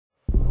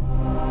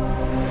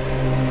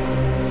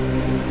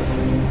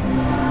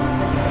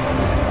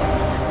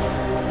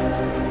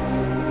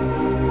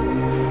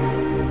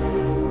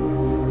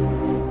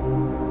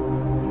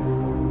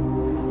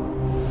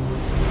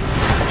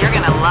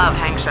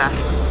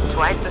militia.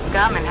 Twice the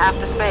scum and half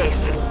the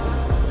space.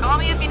 Call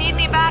me if you need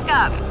any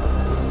backup.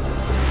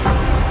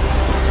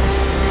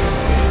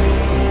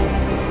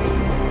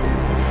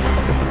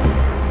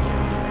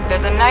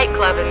 There's a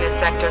nightclub in this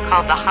sector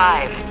called The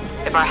Hive.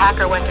 If our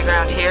hacker went to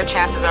ground here,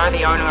 chances are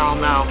the owner will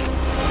know.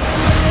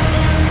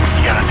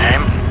 You got a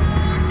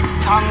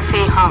name? Tong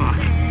Tse Hung.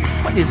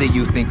 What is it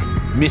you think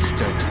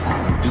Mr.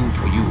 Tong do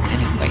for you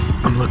anyway?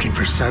 I'm looking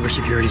for a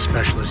cybersecurity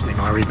specialist named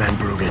Ari Van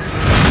Bruggen.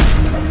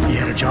 He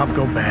had a job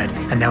go bad,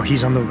 and now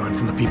he's on the run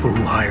from the people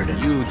who hired him.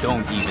 You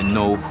don't even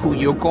know who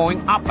you're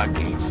going up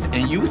against,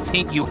 and you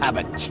think you have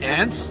a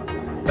chance?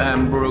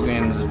 Van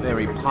Bruggen's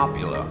very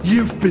popular.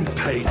 You've been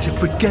paid to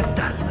forget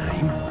that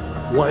name.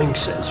 Wang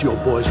says your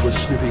boys were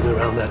snooping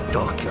around that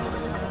dockyard.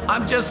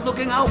 I'm just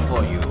looking out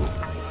for you.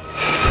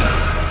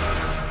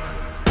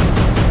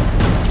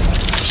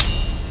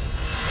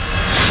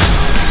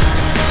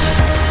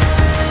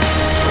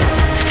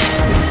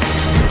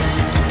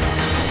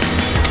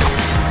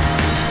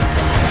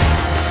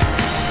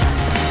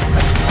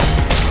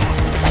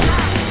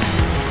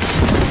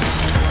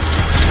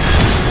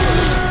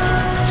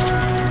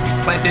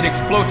 Planted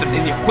explosives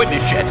in the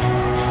equipment shed.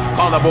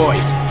 Call the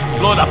boys.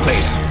 Blow the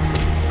place.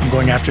 I'm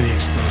going after the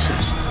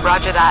explosives.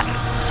 Roger that.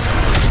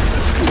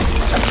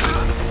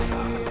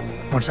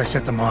 Once I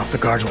set them off, the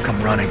guards will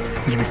come running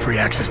and give me free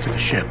access to the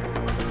ship.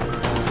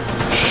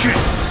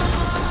 Shit!